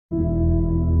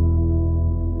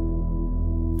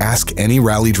Ask any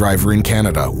rally driver in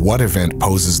Canada what event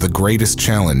poses the greatest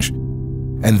challenge,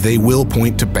 and they will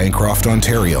point to Bancroft,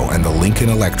 Ontario and the Lincoln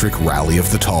Electric Rally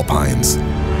of the Tall Pines.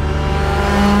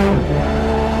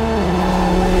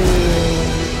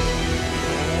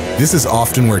 This is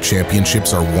often where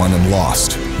championships are won and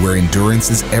lost, where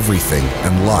endurance is everything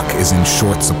and luck is in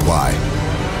short supply.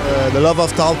 The love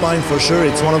of Tall Pine, for sure,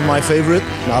 it's one of my favorite.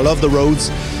 I love the roads.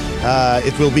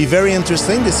 It will be very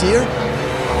interesting this year.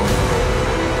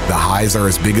 The highs are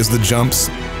as big as the jumps,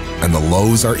 and the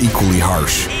lows are equally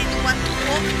harsh.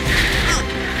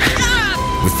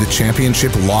 With the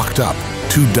championship locked up,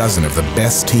 24 of the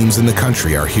best teams in the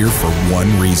country are here for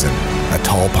one reason: a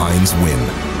Tall Pines win.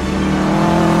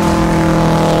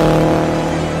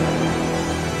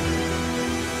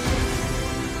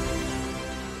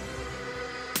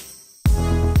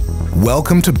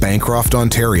 Welcome to Bancroft,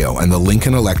 Ontario and the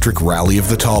Lincoln Electric Rally of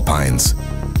the Tall Pines.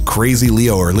 Crazy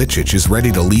Leo Erlichich is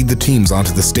ready to lead the teams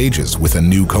onto the stages with a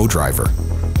new co-driver.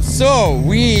 So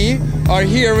we are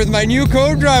here with my new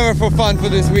co-driver for fun for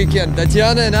this weekend.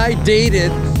 Tatiana and I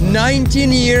dated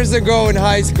 19 years ago in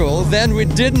high school. Then we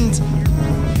didn't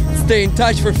stay in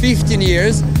touch for 15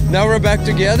 years. Now we're back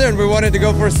together and we wanted to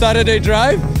go for a Saturday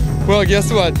drive. Well,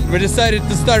 guess what? We decided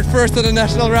to start first at the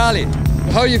National Rally.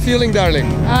 How are you feeling, darling?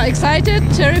 Excited,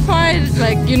 terrified,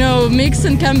 like, you know, mix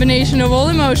and combination of all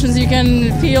emotions you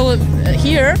can feel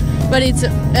here, but it's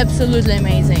absolutely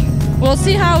amazing. We'll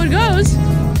see how it goes.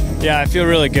 Yeah, I feel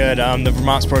really good. The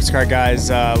Vermont Sports Car guys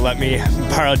let me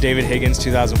borrow David Higgins'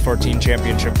 2014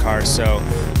 championship car, so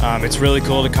it's really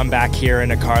cool to come back here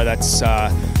in a car that's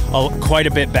quite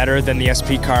a bit better than the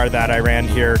SP car that I ran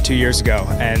here 2 years ago,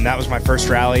 and that was my first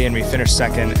rally and we finished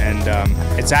second, and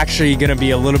it's actually going to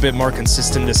be a little bit more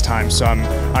consistent this time, so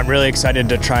I'm really excited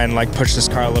to try and like push this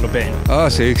car a little bit. Ah,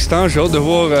 c'est excitant, j'ai hâte de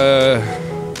voir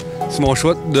si mon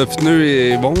choix de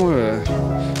pneus est bon.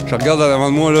 Je regarde en avant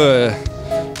de moi, là,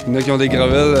 il y en a qui ont des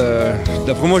gravelles.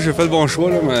 D'après moi, j'ai fait le bon choix,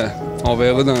 là, mais on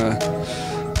verra dans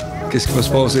qu'est-ce qui va se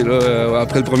passer là,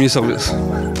 après le premier service.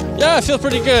 Yeah, I feel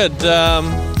pretty good.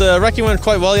 The wrecking went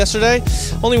quite well yesterday.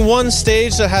 Only one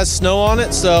stage that has snow on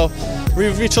it, so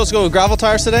we chose to go with gravel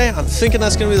tires today. I'm thinking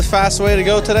that's going to be the fast way to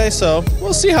go today, so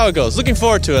we'll see how it goes. Looking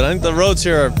forward to it. I think the roads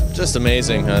here are just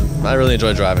amazing. I really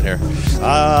enjoy driving here.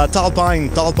 Tall Pine,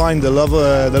 the love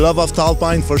of Tall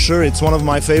Pine, for sure. It's one of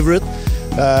my favorite.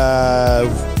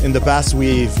 In the past,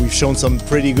 we've shown some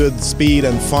pretty good speed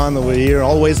and fun over here.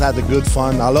 Always had a good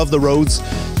fun. I love the roads.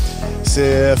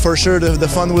 For sure, the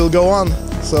fun will go on.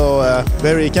 So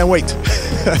can't wait.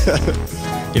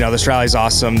 You know, this rally's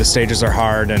awesome. The stages are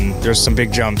hard, and there's some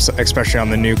big jumps, especially on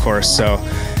the new course. So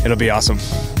it'll be awesome.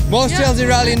 Most challenging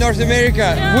rally in North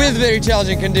America with very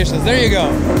challenging conditions. There you go.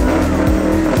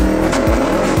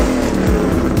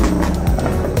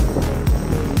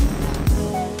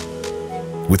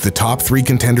 With the top 3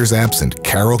 contenders absent,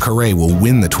 Carol Carré will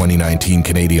win the 2019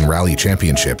 Canadian Rally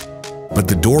Championship. But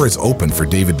the door is open for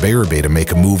David Bayerbe to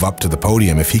make a move up to the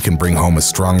podium if he can bring home a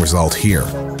strong result here.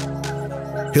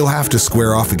 He'll have to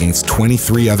square off against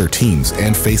 23 other teams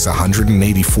and face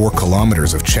 184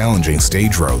 kilometers of challenging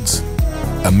stage roads.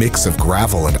 A mix of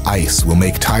gravel and ice will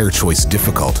make tire choice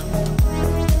difficult.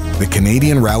 The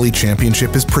Canadian Rally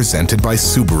Championship is presented by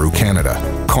Subaru Canada.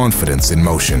 Confidence in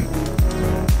motion.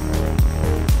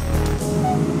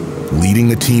 Leading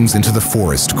the teams into the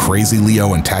forest, Crazy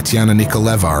Leo and Tatiana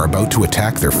Nikoleva are about to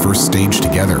attack their first stage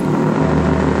together.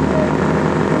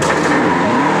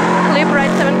 Lip right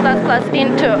 7++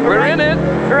 into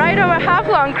right over half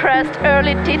long crest,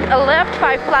 early teeth left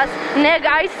 5+, neg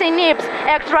icy nips,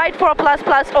 act right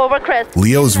 4++ over crest.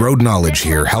 Leo's road knowledge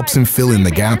here helps him fill in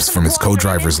the gaps from his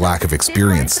co-driver's lack of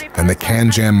experience, and the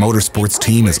Can-Jam Motorsports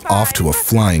team is off to a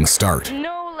flying start.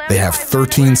 They have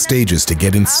 13 stages to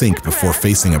get in sync before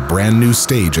facing a brand new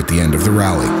stage at the end of the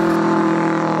rally.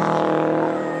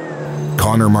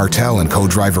 Connor Martel and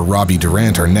co-driver Robbie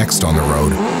Durant are next on the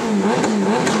road.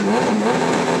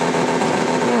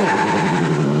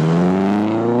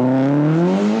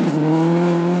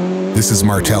 This is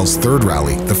Martel's third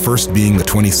rally, the first being the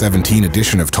 2017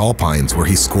 edition of Tall Pines, where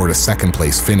he scored a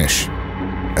second-place finish.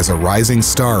 As a rising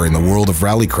star in the world of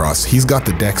rallycross, he's got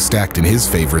the deck stacked in his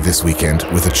favor this weekend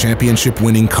with a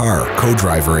championship-winning car,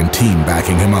 co-driver, and team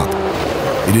backing him up.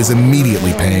 It is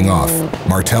immediately paying off.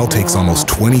 Martel takes almost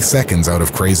 20 seconds out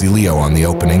of Crazy Leo on the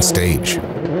opening stage.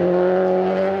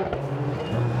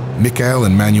 Mikael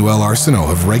and Manuel Arsenault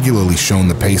have regularly shown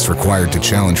the pace required to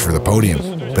challenge for the podium,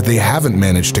 but they haven't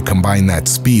managed to combine that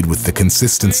speed with the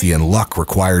consistency and luck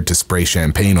required to spray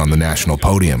champagne on the national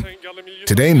podium.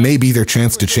 Today may be their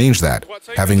chance to change that.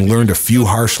 Having learned a few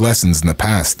harsh lessons in the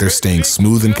past, they're staying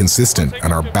smooth and consistent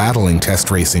and are battling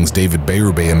Test Racing's David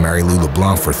Beyerbay and Marie-Lou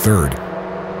Leblanc for third.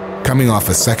 Coming off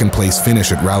a second-place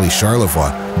finish at Rally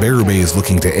Charlevoix, Beyerbay is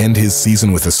looking to end his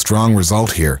season with a strong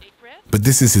result here. But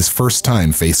this is his first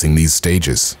time facing these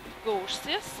stages.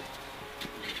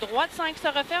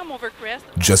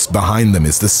 Just behind them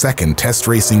is the second Test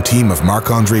Racing team of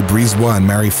Marc-André Brisebois and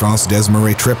Marie-France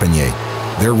Desmarais-Trepanier.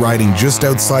 They're riding just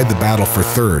outside the battle for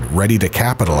third, ready to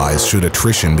capitalize should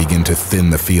attrition begin to thin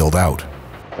the field out.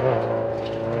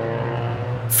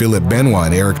 Philippe Benoit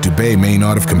and Eric Dubé may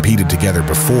not have competed together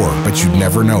before, but you'd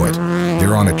never know it.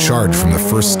 They're on a charge from the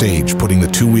first stage, putting the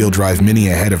two-wheel drive Mini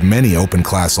ahead of many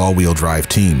open-class all-wheel drive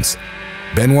teams.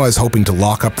 Benoit is hoping to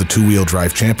lock up the two-wheel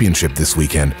drive championship this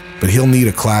weekend, but he'll need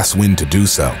a class win to do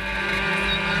so.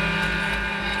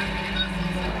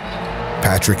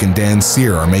 Patrick and Dan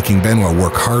Cyr are making Benoit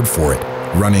work hard for it,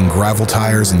 running gravel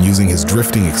tires and using his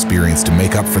drifting experience to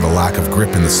make up for the lack of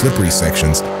grip in the slippery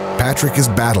sections. Patrick is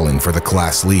battling for the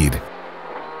class lead.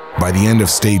 By the end of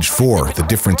stage 4, the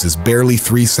difference is barely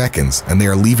 3 seconds, and they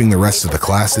are leaving the rest of the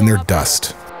class in their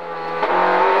dust.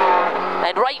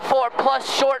 And right 4 plus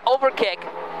short overkick.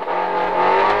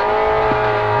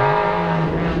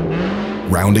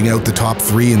 Rounding out the top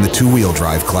 3 in the two-wheel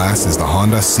drive class is the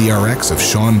Honda CRX of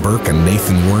Sean Burke and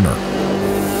Nathan Werner.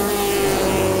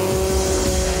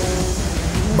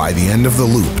 By the end of the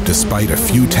loop, despite a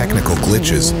few technical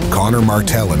glitches, Connor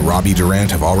Martel and Robbie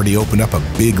Durant have already opened up a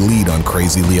big lead on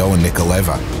Crazy Leo and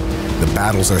Nikoleva. The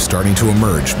battles are starting to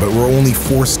emerge, but we're only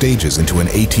 4 stages into an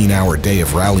 18-hour day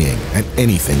of rallying, and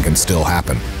anything can still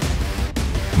happen.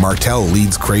 Martel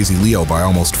leads Crazy Leo by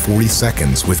almost 40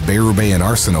 seconds, with Beyerbay and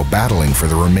Arsenault battling for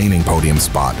the remaining podium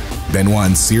spot. Benoit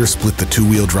and Cyr split the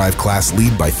two-wheel drive class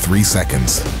lead by 3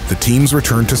 seconds. The teams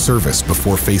return to service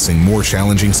before facing more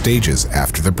challenging stages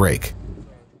after the break.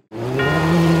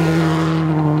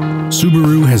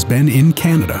 Subaru has been in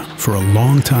Canada for a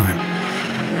long time,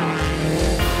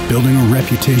 building a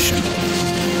reputation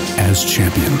as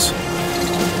champions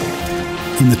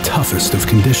in the toughest of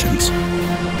conditions.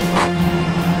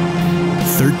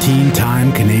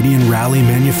 13-time Canadian Rally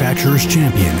Manufacturers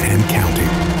Champion and counting.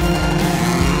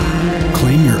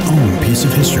 Claim your own piece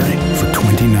of history for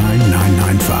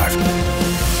 $29,995.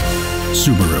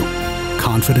 Subaru,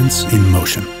 confidence in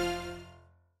motion.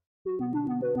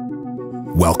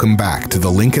 Welcome back to the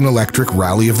Lincoln Electric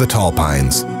Rally of the Tall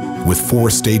Pines. With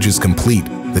 4 stages complete,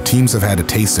 the teams have had a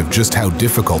taste of just how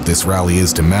difficult this rally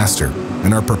is to master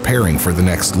and are preparing for the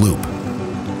next loop.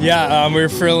 Yeah, we were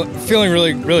feeling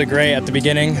really great at the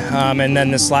beginning, and then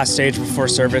this last stage before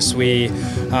service, we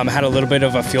had a little bit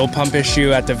of a fuel pump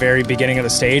issue at the very beginning of the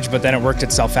stage, but then it worked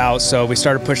itself out, so we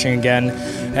started pushing again,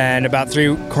 and about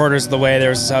 3/4 of the way, there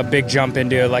was a big jump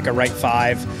into like a right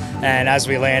 5, and as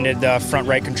we landed, the front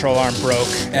right control arm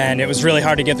broke, and it was really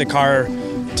hard to get the car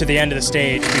to the end of the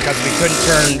stage because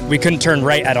we couldn't turn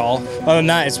right at all. Other than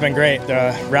that, it's been great.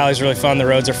 The rally's really fun, the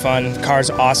roads are fun, the car's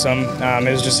awesome. It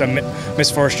was just a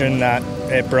misfortune that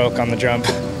it broke on the jump.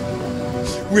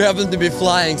 We happen to be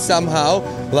flying somehow,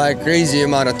 like crazy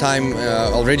amount of time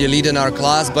already leading our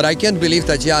class, but I can't believe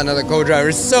that Jana, the co-driver,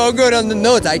 is so good on the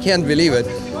notes. I can't believe it.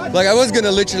 Like I was gonna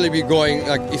literally be going,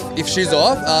 like if she's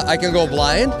off, I can go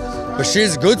blind, but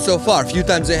she's good so far. A few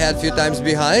times ahead, a few times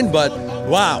behind, but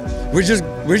wow, we're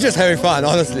just having fun,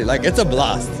 honestly. Like it's a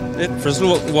blast. First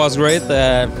look was great.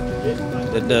 The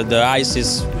ice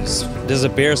is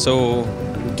disappear, so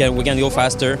we can go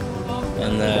faster.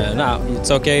 And now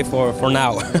it's okay for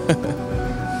now.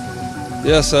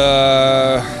 Yes,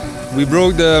 we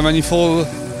broke the manifold,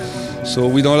 so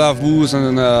we don't have boost,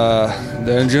 and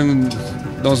the engine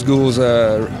don't go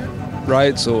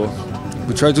right. So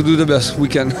we try to do the best we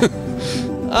can.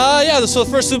 Yeah, so the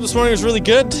first loop this morning was really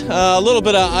good. A little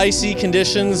bit of icy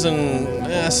conditions and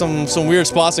some weird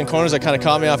spots and corners that kind of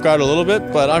caught me off guard a little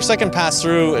bit. But our second pass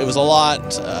through, it was a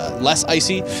lot less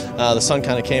icy. The sun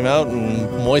kind of came out and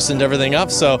moistened everything up,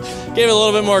 so gave it a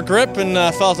little bit more grip and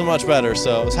felt much better.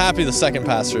 So I was happy the second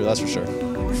pass through, that's for sure.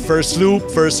 First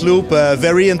loop,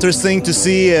 very interesting to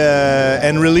see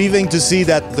and relieving to see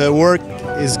that the work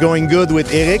is going good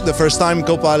with Eric. The first time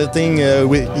co-piloting,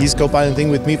 he's co-piloting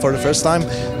with me for the first time.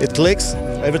 It clicks,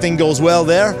 everything goes well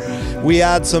there. We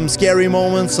had some scary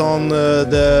moments on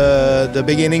the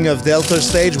beginning of Delta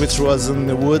stage, which was in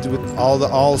the wood with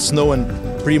all snow and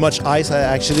pretty much ice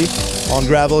actually. On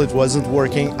gravel it wasn't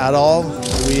working at all.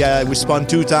 We spun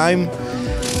 2 times,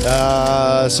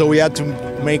 so we had to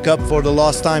make up for the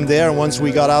lost time there. And once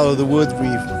we got out of the wood,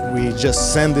 we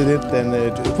just sanded it, and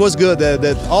it was good.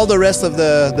 All the rest of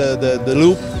the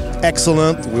loop,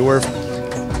 excellent. We were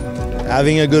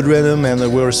having a good rhythm, and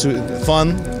we were fun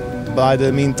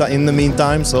in the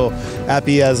meantime. So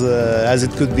happy as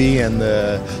it could be, and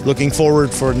looking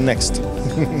forward for the next.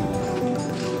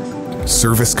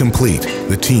 Service complete,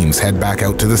 the teams head back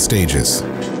out to the stages.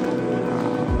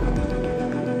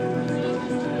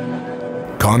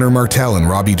 Connor Martel and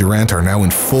Robbie Durant are now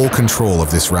in full control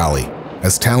of this rally.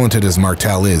 As talented as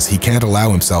Martel is, he can't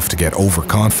allow himself to get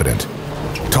overconfident.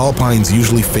 Tall Pines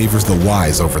usually favors the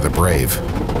wise over the brave.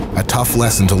 A tough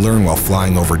lesson to learn while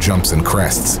flying over jumps and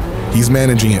crests. He's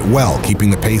managing it well, keeping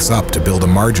the pace up to build a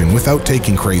margin without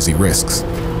taking crazy risks.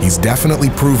 He's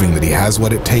definitely proving that he has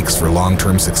what it takes for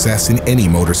long-term success in any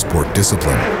motorsport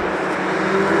discipline.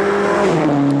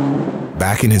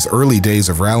 Back in his early days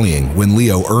of rallying, when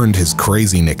Leo earned his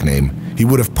crazy nickname, he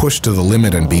would have pushed to the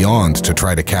limit and beyond to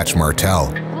try to catch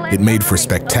Martel. It made for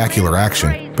spectacular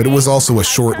action, but it was also a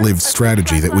short-lived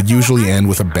strategy that would usually end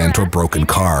with a bent or broken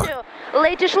car.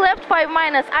 Latish left 5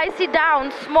 minus, IC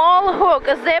down, small hook,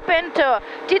 zip into,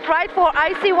 tit right for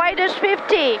IC wideish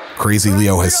 50. Crazy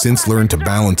Leo has since learned to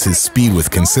balance his speed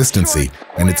with consistency,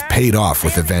 and it's paid off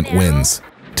with event wins.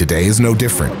 Today is no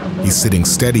different. He's sitting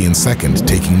steady in second,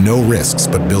 taking no risks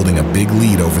but building a big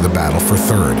lead over the battle for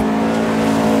third.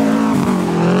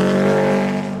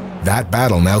 That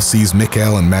battle now sees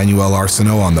Mikael and Manuel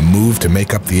Arsenault on the move to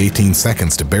make up the 18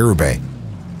 seconds to Berube.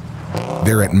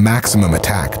 They're at maximum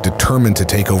attack, determined to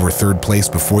take over third place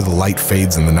before the light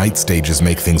fades and the night stages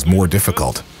make things more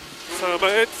difficult.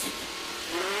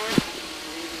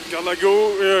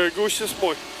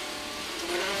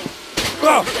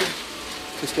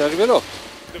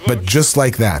 But just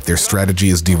like that, their strategy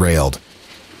is derailed.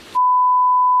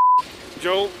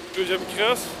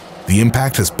 The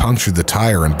impact has punctured the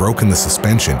tire and broken the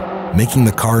suspension, making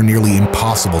the car nearly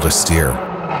impossible to steer.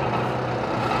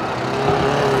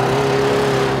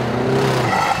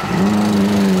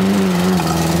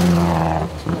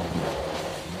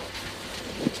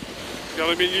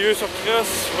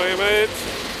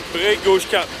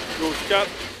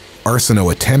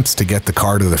 Arsenault attempts to get the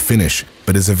car to the finish,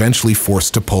 but is eventually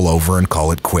forced to pull over and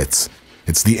call it quits.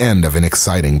 It's the end of an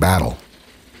exciting battle.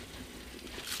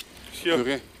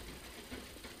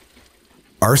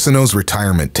 Arsenault's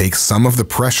retirement takes some of the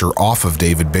pressure off of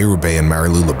David Berube and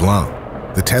Marie-Lou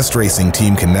Leblanc. The test racing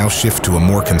team can now shift to a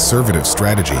more conservative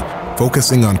strategy,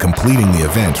 focusing on completing the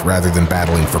event rather than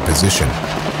battling for position.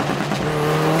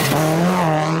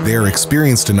 They are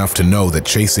experienced enough to know that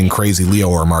chasing Crazy Leo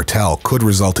or Martel could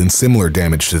result in similar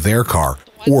damage to their car,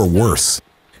 or worse,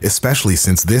 especially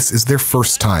since this is their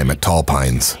first time at Tall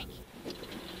Pines.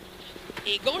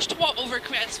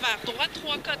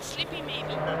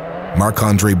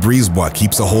 Marc-Andre Brisebois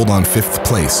keeps a hold on 5th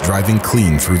place, driving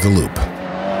clean through the loop.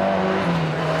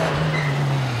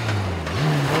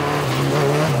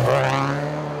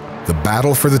 The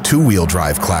battle for the two-wheel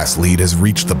drive class lead has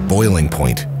reached the boiling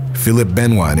point. Philippe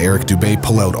Benoit and Eric Dubé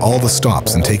pull out all the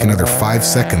stops and take another 5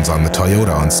 seconds on the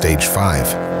Toyota on stage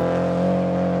 5.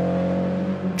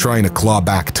 Trying to claw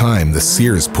back time, the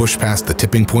Sears push past the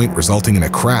tipping point, resulting in a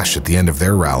crash at the end of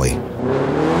their rally.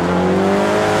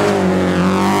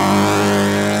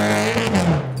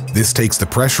 This takes the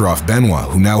pressure off Benoit,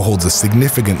 who now holds a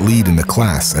significant lead in the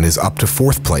class and is up to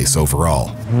 4th place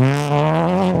overall.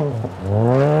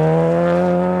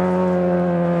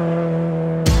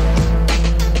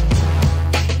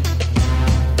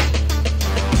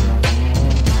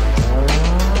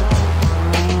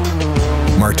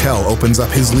 Martel opens up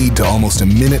his lead to almost a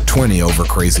minute 20 over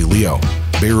Crazy Leo.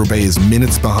 Berube is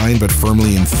minutes behind but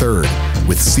firmly in 3rd.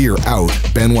 With Sear out,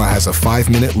 Benoit has a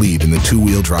 5-minute lead in the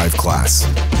two-wheel drive class.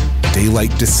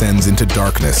 Daylight descends into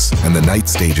darkness and the night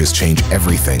stages change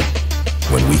everything.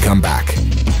 When we come back.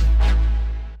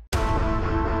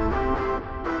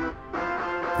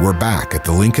 We're back at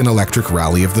the Lincoln Electric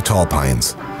Rally of the Tall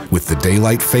Pines. With the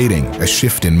daylight fading, a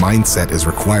shift in mindset is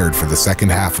required for the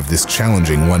second half of this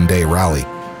challenging one-day rally,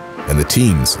 and the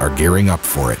teams are gearing up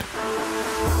for it.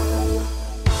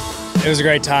 It was a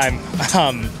great time.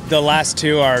 The last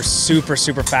two are super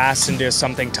fast and do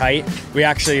something tight. We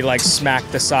actually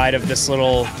smacked the side of this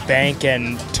little bank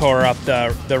and tore up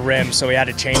the rim, so we had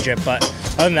to change it. But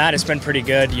other than that, it's been pretty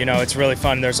good. You know, it's really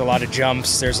fun. There's a lot of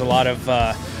jumps. There's a lot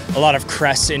of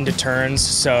crests into turns.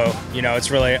 So, you know,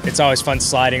 it's always fun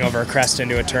sliding over a crest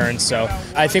into a turn. So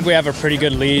I think we have a pretty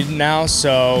good lead now.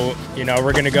 So, you know,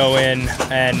 we're going to go in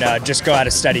and just go at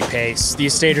a steady pace.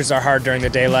 These stages are hard during the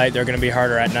daylight. They're going to be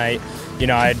harder at night. You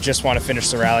know, I just want to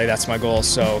finish the rally. That's my goal.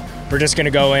 So we're just going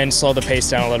to go in, slow the pace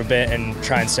down a little bit, and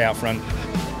try and stay out front.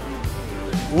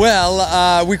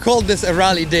 Well, we called this a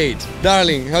rally date.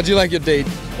 Darling, how do you like your date?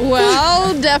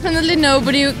 Well, definitely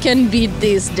nobody can beat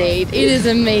this date. It is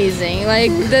amazing.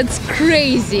 Like, that's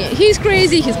crazy. He's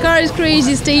crazy, his car is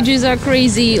crazy, stages are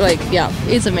crazy. Like, yeah,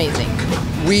 it's amazing.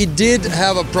 We did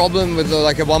have a problem with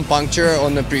like a one puncture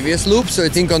on the previous loop, so I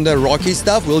think on the rocky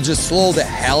stuff we'll just slow the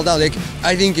hell down. Like,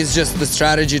 I think it's just the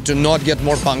strategy to not get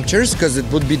more punctures because it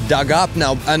would be dug up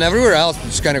now, and everywhere else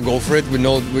we just kind of go for it.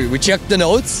 We check the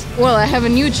notes. Well, I have a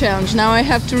new challenge. Now I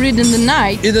have to read in the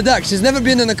night. In the dark. She's never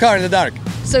been in a car in the dark.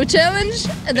 So challenge,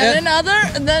 and then another,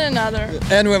 and then another.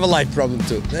 And we have a light problem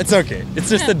too. That's okay. It's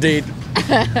just a date.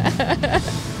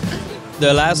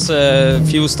 The last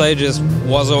few stages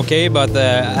was okay, but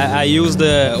I used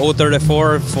the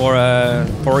 034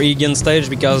 for Egan stage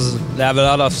because they have a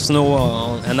lot of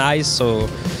snow and ice. So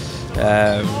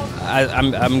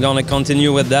I'm gonna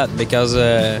continue with that because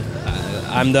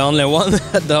I'm the only one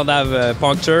that don't have a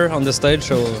puncture on the stage.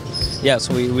 So yes,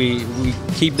 we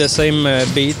keep the same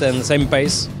beat and same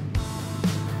pace.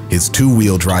 His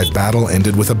two-wheel drive battle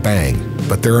ended with a bang,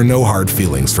 but there are no hard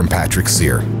feelings from Patrick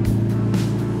Sear.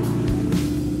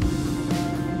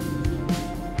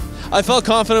 I felt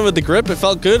confident with the grip. It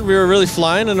felt good. We were really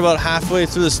flying, and about halfway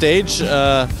through the stage,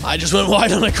 I just went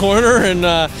wide on a corner, and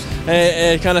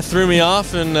it kind of threw me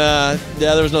off. And yeah,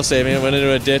 there was no saving. It went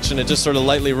into a ditch, and it just sort of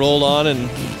lightly rolled on and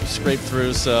scraped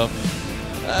through. So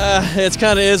it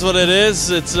kind of is what it is.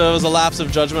 It was a lapse of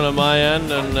judgment on my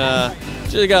end, and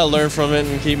you got to learn from it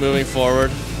and keep moving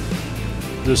forward.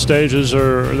 The stages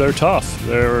they're tough.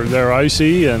 They're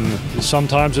icy, and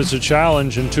sometimes it's a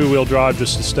challenge in two-wheel drive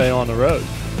just to stay on the road.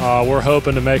 We're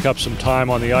hoping to make up some time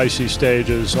on the icy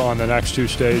stages on the next two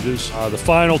stages. The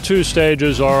final two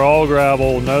stages are all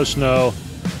gravel, no snow,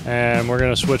 and we're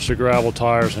going to switch to gravel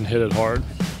tires and hit it hard.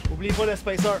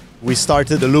 We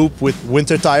started the loop with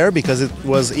winter tire because it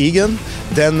was Egan.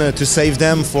 Then to save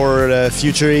them for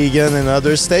future Egan and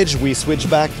other stage, we switched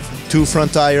back two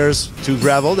front tires to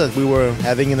gravel that we were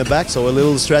having in the back. So a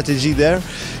little strategy there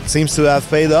seems to have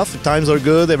paid off. Times are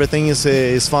good, everything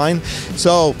is fine.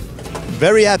 So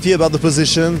very happy about the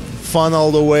position. Fun all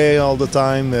the way, all the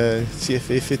time.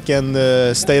 If it can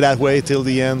stay that way till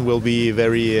the end, we'll be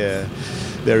very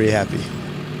happy.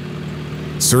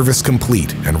 Service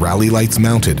complete and rally lights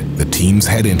mounted, the teams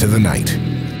head into the night.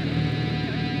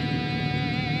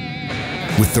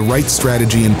 With the right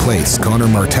strategy in place, Connor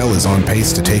Martel is on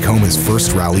pace to take home his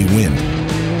first rally win.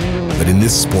 But in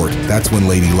this sport, that's when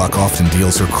Lady Luck often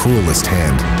deals her cruelest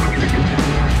hand.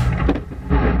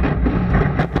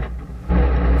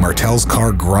 Martel's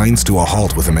car grinds to a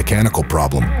halt with a mechanical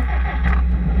problem.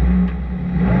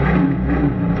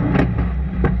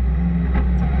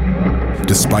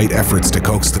 Despite efforts to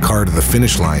coax the car to the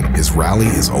finish line, his rally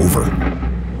is over.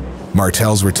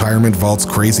 Martel's retirement vaults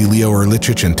crazy Leo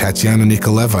Erlichich and Tatiana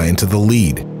Nikoleva into the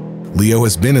lead. Leo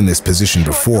has been in this position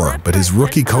before, but his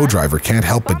rookie co-driver can't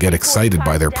help but get excited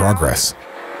by their progress.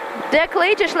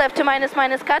 left to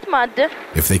cut mud.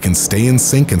 If they can stay in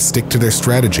sync and stick to their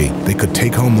strategy, they could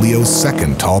take home Leo's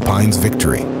second Tall Pines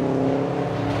victory.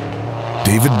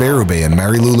 David Berube and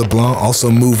Marie-Lou Leblanc also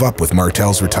move up with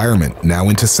Martel's retirement, now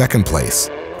into second place.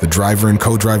 The driver and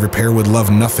co-driver pair would love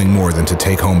nothing more than to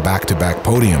take home back-to-back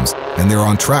podiums, and they're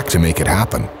on track to make it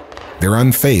happen. They're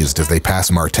unfazed as they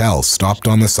pass Martel, stopped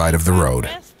on the side of the road.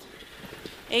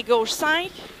 Et gauche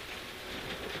 5.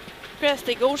 Crest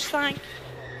et gauche 5.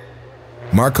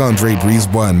 Marc-André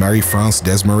Brisebois and Marie-France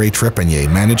Desmarais-Trepanier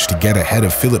managed to get ahead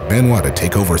of Philippe Benoit to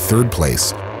take over third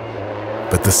place.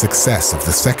 But the success of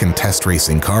the second test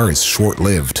racing car is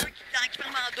short-lived.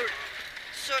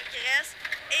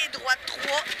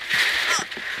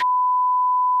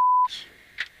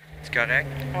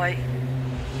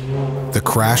 The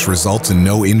crash results in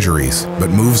no injuries, but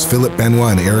moves Philippe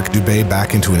Benoit and Eric Dubé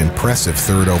back into an impressive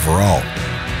third overall.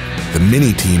 The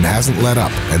Mini team hasn't let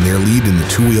up, and their lead in the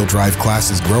two-wheel drive class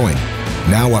is growing,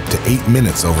 now up to 8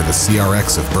 minutes over the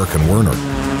CRX of Burke and Werner.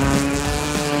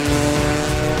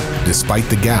 Despite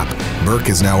the gap, Burke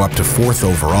is now up to 4th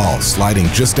overall, sliding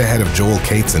just ahead of Joel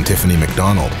Cates and Tiffany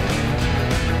McDonald.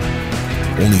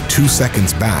 Only 2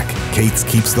 seconds back, Cates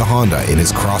keeps the Honda in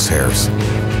his crosshairs.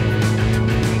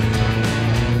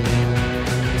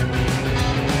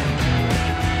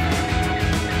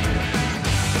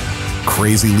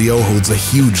 Crazy Leo holds a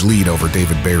huge lead over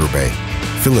David Berube.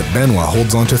 Philippe Benoit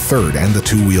holds on to third and the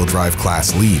two-wheel drive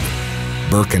class lead.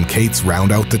 Burke and Cates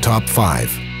round out the top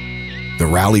 5. The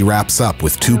rally wraps up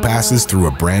with 2 passes through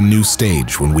a brand new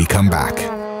stage when we come back.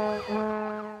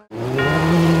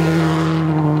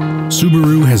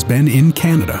 Subaru has been in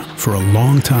Canada for a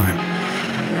long time,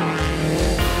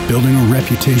 building a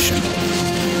reputation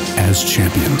as as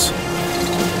champions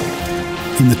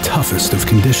in the toughest of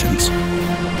conditions.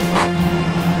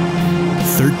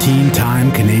 13-time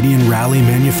Canadian Rally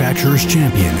Manufacturers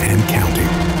Champion and counting.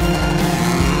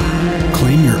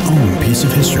 Claim your own piece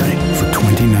of history for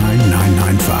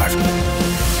 $29,995.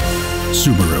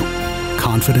 Subaru,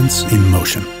 confidence in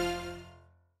motion.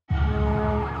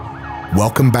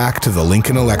 Welcome back to the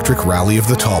Lincoln Electric Rally of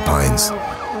the Tall Pines.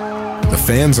 The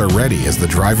fans are ready as the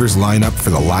drivers line up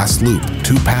for the last loop,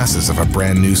 2 passes of a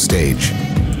brand new stage.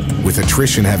 With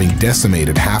attrition having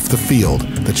decimated half the field,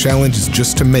 the challenge is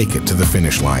just to make it to the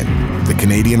finish line. The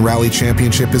Canadian Rally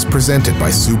Championship is presented by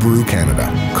Subaru Canada,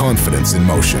 confidence in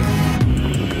motion.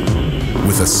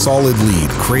 With a solid lead,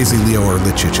 Crazy Leo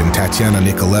Orličić and Tatiana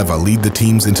Nikoleva lead the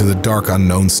teams into the dark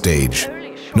unknown stage.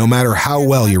 No matter how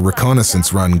well your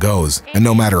reconnaissance run goes, and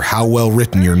no matter how well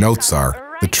written your notes are,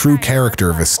 the true character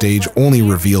of a stage only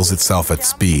reveals itself at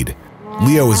speed.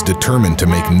 Leo is determined to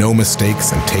make no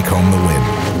mistakes and take home the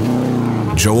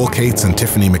win. Joel Cates and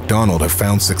Tiffany McDonald have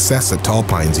found success at Tall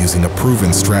Pines using a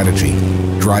proven strategy: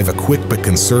 drive a quick but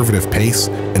conservative pace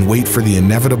and wait for the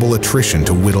inevitable attrition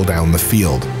to whittle down the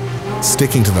field.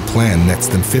 Sticking to the plan nets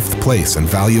them 5th place and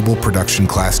valuable production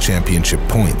class championship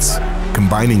points.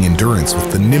 Combining endurance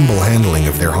with the nimble handling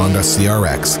of their Honda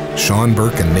CRX, Sean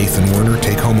Burke and Nathan Werner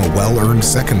take home a well-earned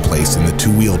 2nd place in the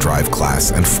 2-wheel drive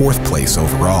class and 4th place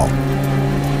overall.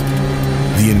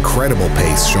 The incredible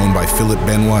pace shown by Philippe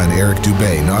Benoit and Eric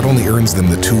Dubé not only earns them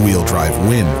the 2-wheel drive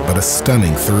win, but a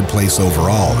stunning 3rd place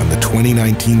overall and the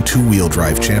 2019 2-wheel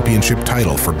drive championship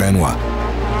title for Benoit.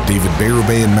 David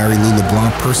Berube and Marie-Lou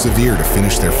LeBlanc persevere to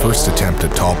finish their first attempt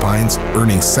at Tall Pines,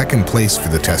 earning 2nd place for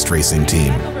the test racing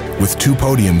team. With 2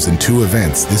 podiums in 2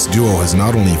 events, this duo has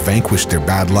not only vanquished their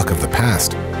bad luck of the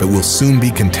past, but will soon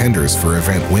be contenders for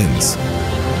event wins.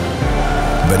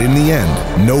 But in the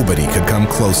end, nobody could come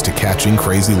close to catching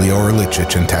Crazy Leo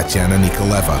Orličić and Tatiana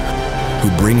Nikoleva, who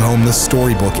bring home the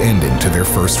storybook ending to their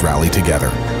first rally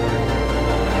together.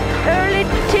 Early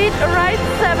teeth right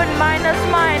 7 minus.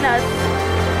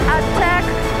 Attack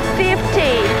 50.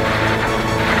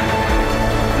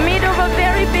 Mid of a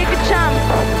very big jump.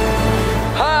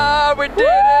 Ah, we did it!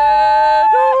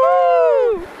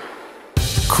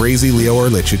 Crazy Leo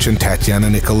Orličić and Tatiana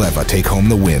Nikoleva take home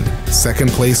the win. 2nd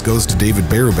place goes to David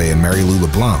Berube and Marie-Lou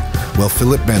LeBlanc, while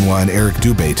Philippe Benoit and Eric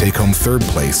Dubé take home 3rd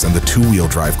place and the 2-wheel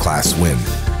drive class win.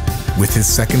 With his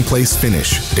 2nd place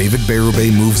finish, David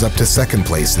Berube moves up to 2nd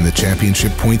place in the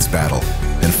championship points battle,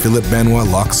 and Philippe Benoit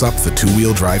locks up the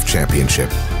 2-wheel drive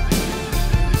championship.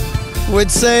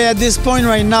 Would say at this point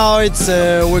right now, it's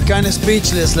we're kind of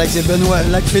speechless, like Benoit,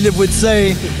 like Philippe would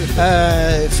say,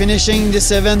 finishing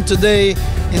this event today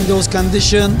in those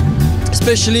conditions,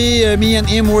 especially me and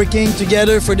him working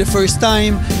together for the first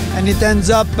time, and it ends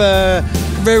up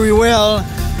very well.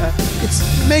 It's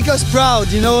make us proud,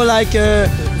 you know, like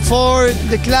for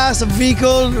the class of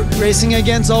vehicle racing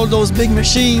against all those big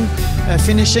machines,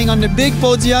 finishing on the big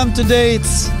podium today,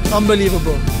 it's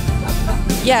unbelievable.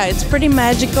 Yeah, it's pretty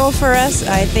magical for us.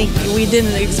 I think we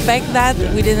didn't expect that.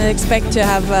 We didn't expect to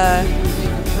have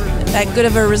that good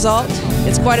of a result.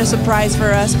 It's quite a surprise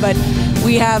for us, but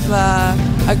we have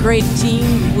a great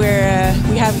team where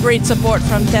we have great support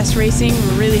from Test Racing.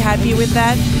 We're really happy with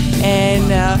that,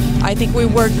 and I think we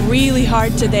worked really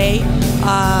hard today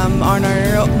on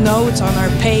our notes, on our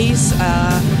pace.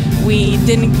 We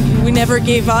never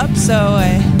gave up, so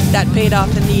that paid off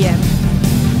in the end.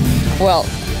 Well,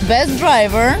 best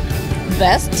driver,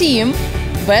 best team,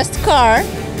 best car.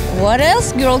 What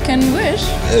else girl can wish?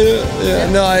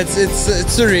 No, it's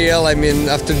surreal. I mean,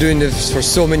 after doing this for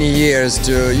so many years,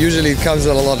 usually it comes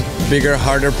at a lot bigger,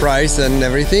 harder price and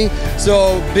everything.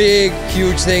 So big,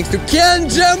 huge thanks to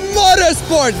Kenja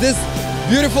Motorsport. This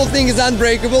beautiful thing is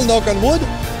unbreakable, knock on wood.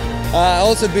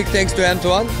 Also big thanks to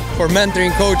Antoine for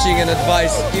mentoring, coaching and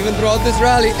advice even throughout this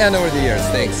rally and over the years.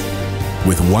 Thanks.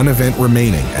 With 1 event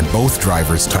remaining and both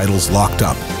drivers' titles locked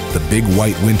up, the Big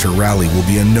White Winter Rally will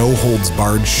be a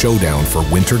no-holds-barred showdown for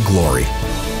winter glory.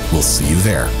 We'll see you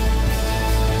there.